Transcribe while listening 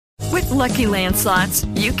Lucky Land Slots,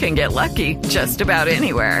 you can get lucky just about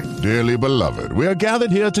anywhere. Dearly beloved, we are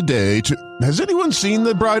gathered here today to... Has anyone seen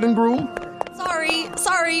the bride and groom?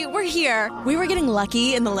 Sorry, we're here. We were getting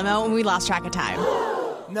lucky in the limo and we lost track of time.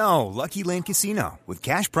 No, Lucky Land Casino, with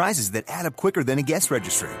cash prizes that add up quicker than a guest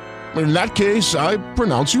registry. In that case, I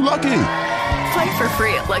pronounce you lucky. Play for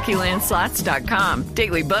free at LuckyLandSlots.com.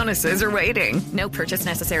 Daily bonuses are waiting. No purchase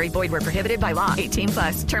necessary. Void where prohibited by law.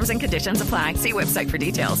 18+. Terms and conditions apply. See website for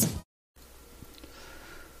details.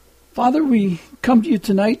 Father, we come to you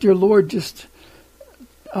tonight, dear Lord,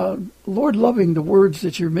 Lord, loving the words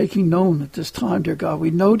that you're making known at this time, dear God. We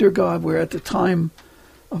know, dear God, we're at the time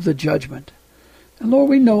of the judgment. And Lord,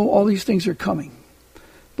 we know all these things are coming.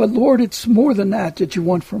 But Lord, it's more than that you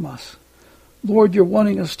want from us. Lord, you're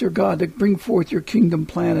wanting us, dear God, to bring forth your kingdom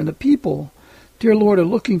plan. And the people, dear Lord, are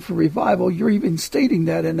looking for revival. You're even stating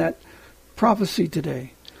that in that prophecy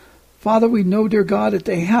today. Father, we know, dear God, that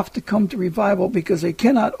they have to come to revival because they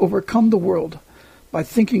cannot overcome the world by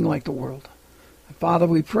thinking like the world. And Father,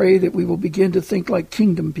 we pray that we will begin to think like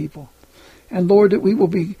kingdom people. And Lord, that we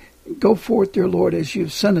will go forth, dear Lord, as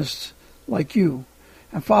you've sent us like you.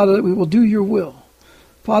 And Father, that we will do your will.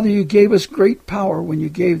 Father, you gave us great power when you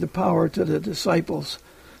gave the power to the disciples.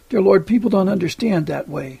 Dear Lord, people don't understand that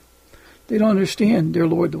way. They don't understand, dear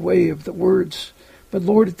Lord, the way of the words. But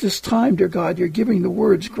Lord, at this time, dear God, you're giving the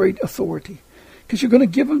words great authority. Because you're going to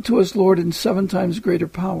give them to us, Lord, in 7 times greater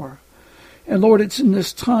power. And Lord, it's in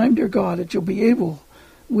this time, dear God, that will be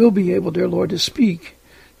able, dear Lord, to speak,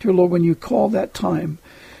 dear Lord, when you call that time.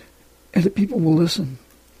 And the people will listen.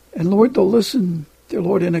 And Lord, they'll listen, dear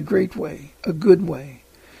Lord, in a great way, a good way.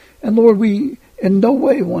 And Lord, we in no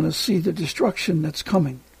way want to see the destruction that's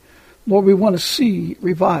coming. Lord, we want to see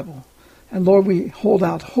revival. And Lord, we hold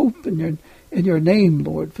out hope in your name,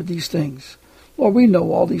 Lord, for these things. Lord, we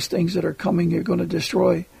know all these things that are coming you're going to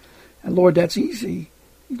destroy. And Lord, that's easy.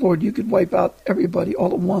 Lord, you could wipe out everybody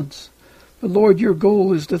all at once. But Lord, your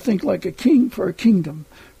goal is to think like a king for a kingdom,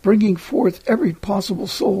 bringing forth every possible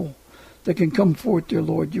soul that can come forth, dear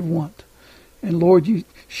Lord, you want. And Lord, you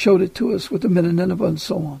showed it to us with the men of Nineveh and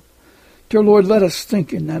so on. Dear Lord, let us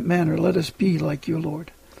think in that manner. Let us be like you,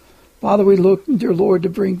 Lord. Father, we look, dear Lord, to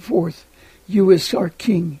bring forth you as our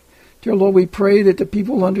King. Dear Lord, we pray that the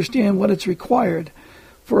people will understand what it's required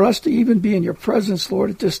for us to even be in your presence, Lord,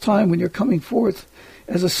 at this time when you're coming forth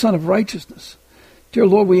as a son of righteousness. Dear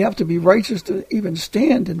Lord, we have to be righteous to even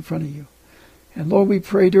stand in front of you. And Lord, we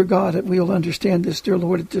pray, dear God, that we'll understand this, dear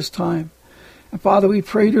Lord, at this time. And Father, we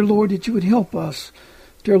pray, dear Lord, that you would help us.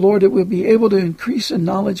 Dear Lord, that we'll be able to increase in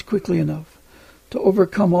knowledge quickly enough to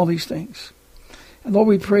overcome all these things. And Lord,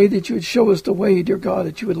 we pray that you would show us the way, dear God,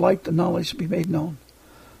 that you would like the knowledge to be made known.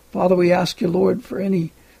 Father, we ask you, Lord, for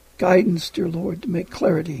any guidance, dear Lord, to make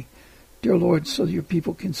clarity, dear Lord, so that your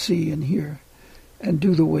people can see and hear and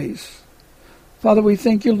do the ways. Father, we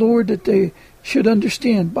thank you, Lord, that they should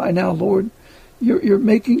understand by now, Lord. You're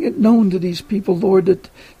making it known to these people, Lord, that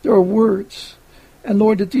there are words. And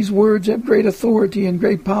Lord, that these words have great authority and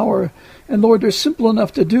great power. And Lord, they're simple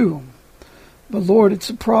enough to do. But Lord, it's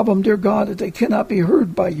a problem, dear God, that they cannot be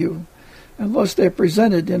heard by you unless they're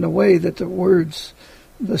presented in a way that the words,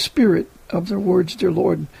 the spirit of their words, dear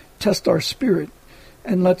Lord, test our spirit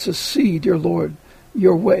and lets us see, dear Lord,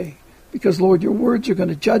 your way. Because, Lord, your words are going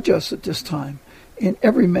to judge us at this time in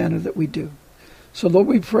every manner that we do. So, Lord,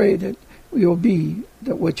 we pray that we will be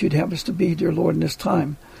that what you'd have us to be, dear Lord, in this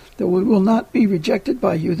time. That we will not be rejected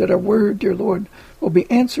by you, that our word, dear Lord, will be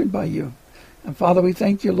answered by you. And Father, we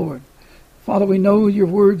thank you, Lord. Father, we know your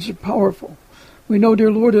words are powerful. We know,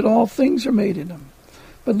 dear Lord, that all things are made in them.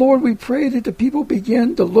 But Lord, we pray that the people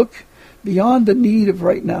begin to look beyond the need of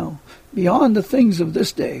right now, beyond the things of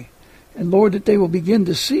this day. And Lord, that they will begin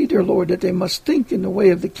to see, dear Lord, that they must think in the way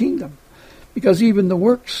of the kingdom. Because even the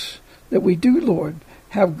works that we do, Lord,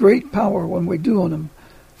 have great power when we do on them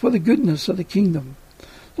for the goodness of the kingdom.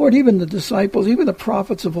 Lord, even the disciples, even the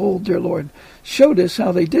prophets of old, dear Lord, showed us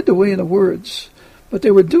how they did the way in the words, but they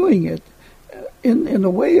were doing it in the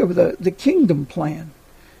way of the kingdom plan.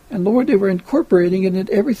 And Lord, they were incorporating it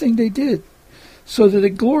in everything they did so that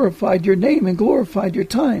it glorified your name and glorified your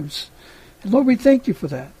times. And Lord, we thank you for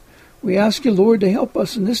that. We ask you, Lord, to help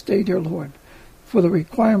us in this day, dear Lord, for the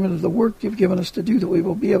requirement of the work you've given us to do, that we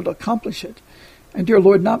will be able to accomplish it. And, dear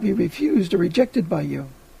Lord, not be refused or rejected by you.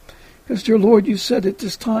 Because, dear Lord, you said at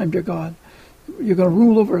this time, dear God, you're going to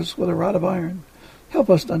rule over us with a rod of iron. Help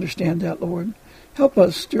us to understand that, Lord. Help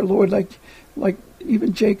us, dear Lord, like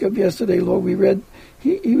even Jacob yesterday, Lord, we read,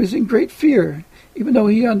 he was in great fear, even though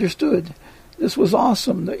he understood this was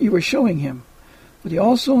awesome that you were showing him. But he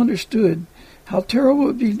also understood how terrible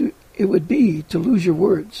it would be to lose your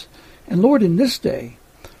words. And Lord, in this day,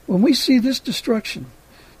 when we see this destruction,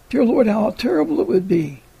 dear Lord, how terrible it would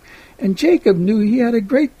be. And Jacob knew he had a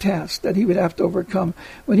great task that he would have to overcome.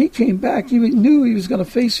 When he came back, he knew he was going to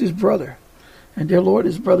face his brother. And dear Lord,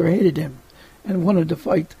 his brother hated him and wanted to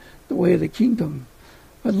fight the way of the kingdom.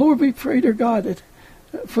 But Lord, we pray, dear God, that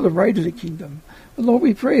for the right of the kingdom. But Lord,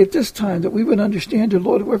 we pray at this time that we would understand, dear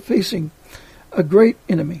Lord, that we're facing a great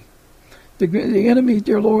enemy. The enemy,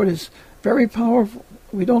 dear Lord, is very powerful.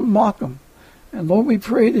 We don't mock him. And Lord, we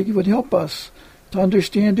pray that you would help us to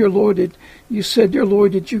understand, dear Lord, that you said, dear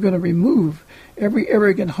Lord, that you're going to remove every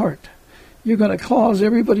arrogant heart. You're going to cause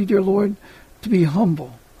everybody, dear Lord, to be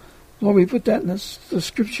humble. Lord, we put that in the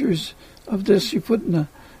scriptures of this you put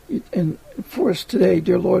in for us today,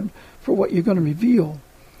 dear Lord, for what you're going to reveal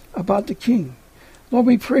about the King. Lord,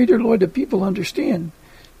 we pray, dear Lord, that people understand,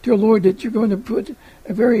 dear Lord, that you're going to put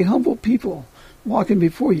a very humble people walking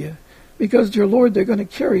before you. Because, dear Lord, they're going to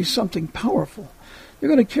carry something powerful. They're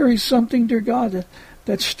going to carry something, dear God,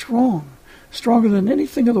 that's strong, stronger than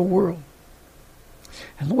anything of the world.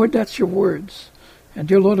 And Lord, that's your words. And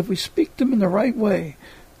dear Lord, if we speak them in the right way,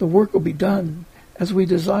 the work will be done as we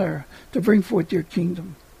desire to bring forth your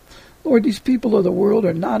kingdom. Lord, these people of the world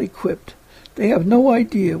are not equipped. They have no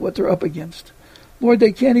idea what they're up against. Lord,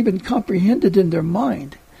 they can't even comprehend it in their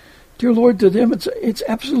mind. Dear Lord, to them it's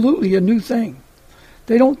absolutely a new thing.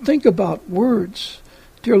 They don't think about words,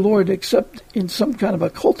 dear Lord, except in some kind of a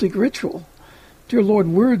cultic ritual. Dear Lord,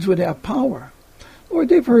 words would have power. Lord,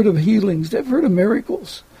 they've heard of healings, they've heard of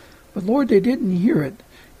miracles. But Lord, they didn't hear it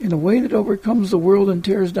in a way that overcomes the world and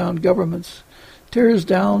tears down governments, tears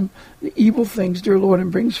down the evil things, dear Lord,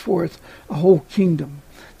 and brings forth a whole kingdom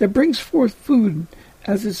that brings forth food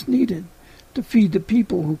as it's needed to feed the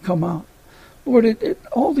people who come out. Lord,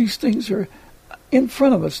 all these things are in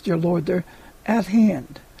front of us, dear Lord. They're at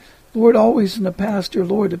hand. Lord, always in the past, dear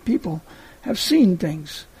Lord, the people have seen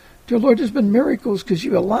things. Dear Lord, there's been miracles because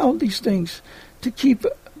you allowed these things to keep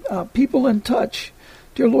people in touch.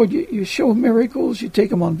 Dear Lord, you show miracles. You take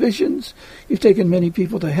them on visions. You've taken many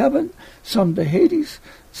people to heaven, some to Hades,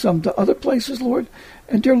 some to other places, Lord.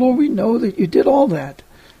 And dear Lord, we know that you did all that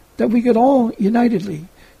we could all unitedly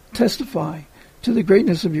testify to the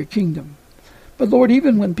greatness of your kingdom. But Lord,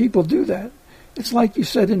 even when people do that, it's like you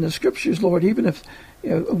said in the scriptures, Lord, even if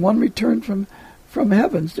one returned from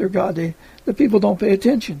heavens, dear God, the people don't pay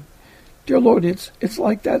attention. Dear Lord, it's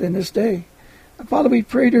like that in this day. Father, we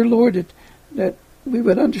pray, dear Lord, that we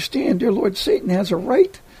would understand, dear Lord, Satan has a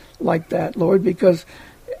right like that, Lord, because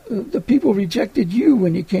the people rejected you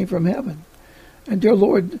when you came from heaven. And dear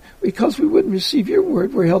Lord, because we wouldn't receive your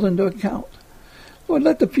word, we're held into account. Lord,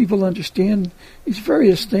 let the people understand these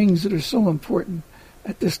various things that are so important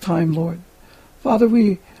at this time, Lord. Father,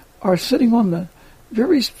 we are sitting on the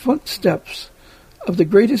very footsteps of the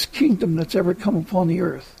greatest kingdom that's ever come upon the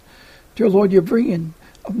earth. Dear Lord, you're bringing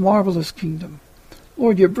a marvelous kingdom.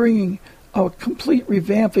 Lord, you're bringing a complete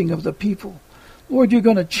revamping of the people. Lord, you're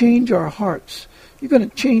going to change our hearts. You're going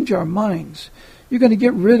to change our minds. You're going to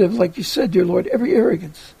get rid of, like you said, dear Lord, every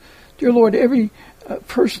arrogance. Dear Lord, every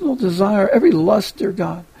personal desire, every lust, dear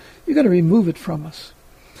God. You're going to remove it from us.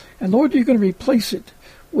 And Lord, you're going to replace it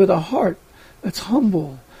with a heart that's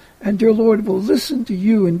humble. And dear Lord, will listen to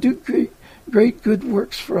you and do great good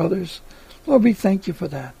works for others. Lord, we thank you for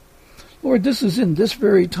that. Lord, this is in this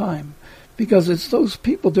very time, because it's those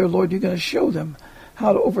people, dear Lord, you're going to show them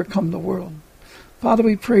how to overcome the world. Father,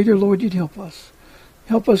 we pray, dear Lord, you'd help us.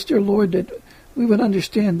 Help us, dear Lord, that we would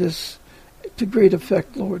understand this to great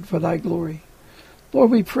effect, Lord, for thy glory.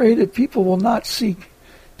 Lord, we pray that people will not seek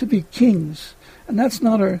to be kings. And that's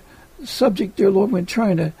not our subject, dear Lord, when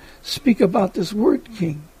trying to speak about this word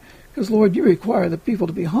king. Because, Lord, you require the people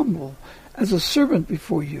to be humble as a servant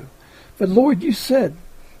before you. But, Lord, you said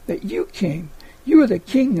that you came. You are the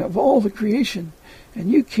king of all the creation. And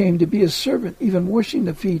you came to be a servant, even washing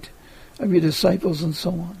the feet of your disciples and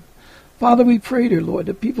so on. Father, we pray, dear Lord,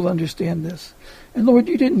 that people understand this. And Lord,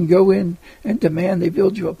 you didn't go in and demand they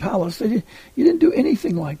build you a palace. You didn't do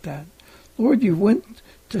anything like that. Lord, you went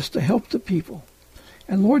just to help the people.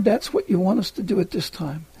 And Lord, that's what you want us to do at this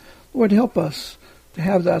time. Lord, help us to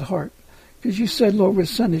have that heart. Because you said, Lord, we're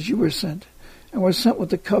sent as you were sent. And we're sent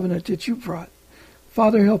with the covenant that you brought.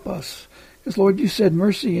 Father, help us. Because, Lord, you said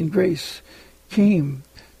mercy and grace came,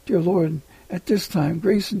 dear Lord, at this time.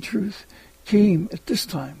 Grace and truth came at this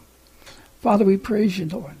time. Father, we praise you,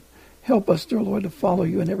 Lord. Help us, dear Lord, to follow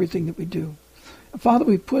you in everything that we do. And Father,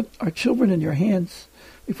 we put our children in your hands.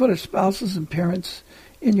 We put our spouses and parents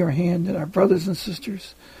in your hand, and our brothers and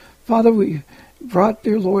sisters. Father, we brought,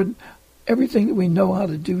 dear Lord, everything that we know how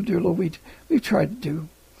to do, dear Lord, we've tried to do.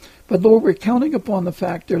 But, Lord, we're counting upon the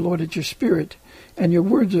fact, dear Lord, that your Spirit and your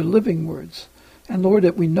words are living words. And, Lord,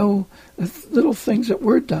 that we know the little things that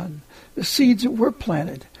were done, the seeds that were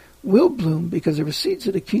planted, will bloom because they were seeds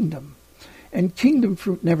of the kingdom. And kingdom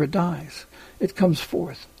fruit never dies. It comes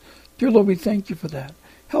forth. Dear Lord, we thank you for that.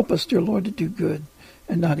 Help us, dear Lord, to do good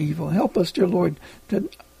and not evil. Help us, dear Lord,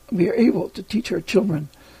 that we are able to teach our children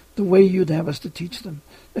the way you'd have us to teach them,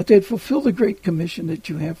 that they'd fulfill the great commission that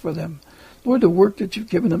you have for them. Lord, the work that you've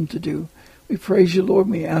given them to do. We praise you, Lord.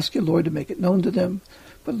 We ask you, Lord, to make it known to them.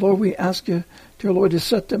 But, Lord, we ask you, dear Lord, to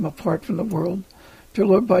set them apart from the world. Dear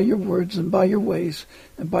Lord, by your words and by your ways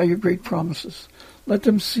and by your great promises. Let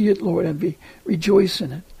them see it, Lord, and rejoice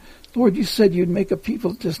in it. Lord, you said you'd make a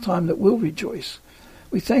people at this time that will rejoice.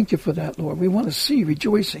 We thank you for that, Lord. We want to see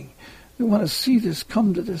rejoicing. We want to see this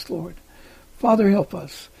come to this, Lord. Father, help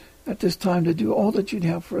us at this time to do all that you'd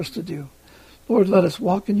have for us to do. Lord, let us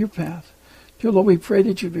walk in your path. Dear Lord, we pray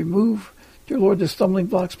that you'd remove, dear Lord, the stumbling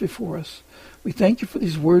blocks before us. We thank you for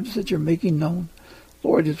these words that you're making known.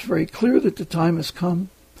 Lord, it's very clear that the time has come.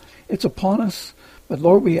 It's upon us. But,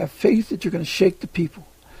 Lord, we have faith that you're going to shake the people.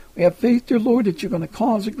 We have faith, dear Lord, that you're going to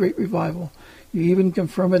cause a great revival. You even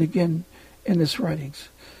confirm it again in these writings.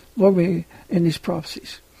 Lord, in these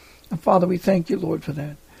prophecies. And, Father, we thank you, Lord, for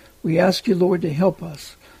that. We ask you, Lord, to help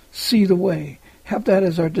us see the way. Have that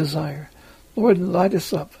as our desire. Lord, light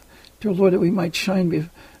us up, dear Lord, that we might shine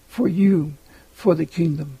for you, for the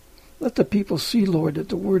kingdom. Let the people see, Lord, that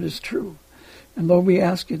the word is true. And, Lord, we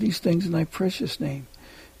ask you these things in thy precious name,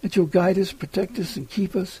 that you'll guide us, protect us, and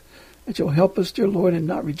keep us, that you'll help us, dear Lord, and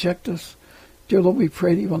not reject us. Dear Lord, we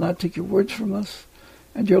pray that you will not take your words from us.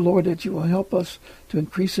 And, dear Lord, that you will help us to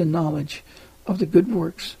increase in knowledge of the good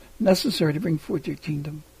works necessary to bring forth your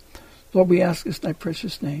kingdom. Lord, we ask this in thy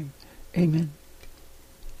precious name. Amen.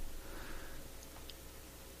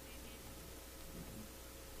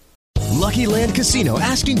 Lucky Land Casino,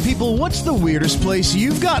 asking people, what's the weirdest place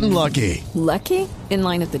you've gotten lucky? Lucky? In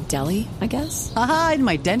line at the deli, I guess? Aha, in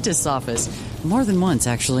my dentist's office. More than once,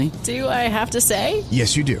 actually. Do I have to say?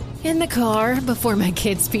 Yes, you do. In the car before my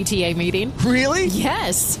kids' PTA meeting. Really?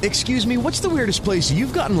 Yes. Excuse me, what's the weirdest place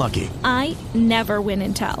you've gotten lucky? I never win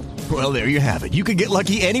and tell. Well, there you have it. You can get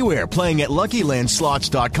lucky anywhere, playing at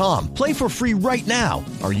LuckyLandSlots.com. Play for free right now.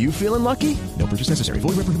 Are you feeling lucky? No purchase necessary. Void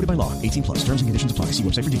where prohibited by law. 18+. Terms and conditions apply. See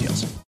website for details.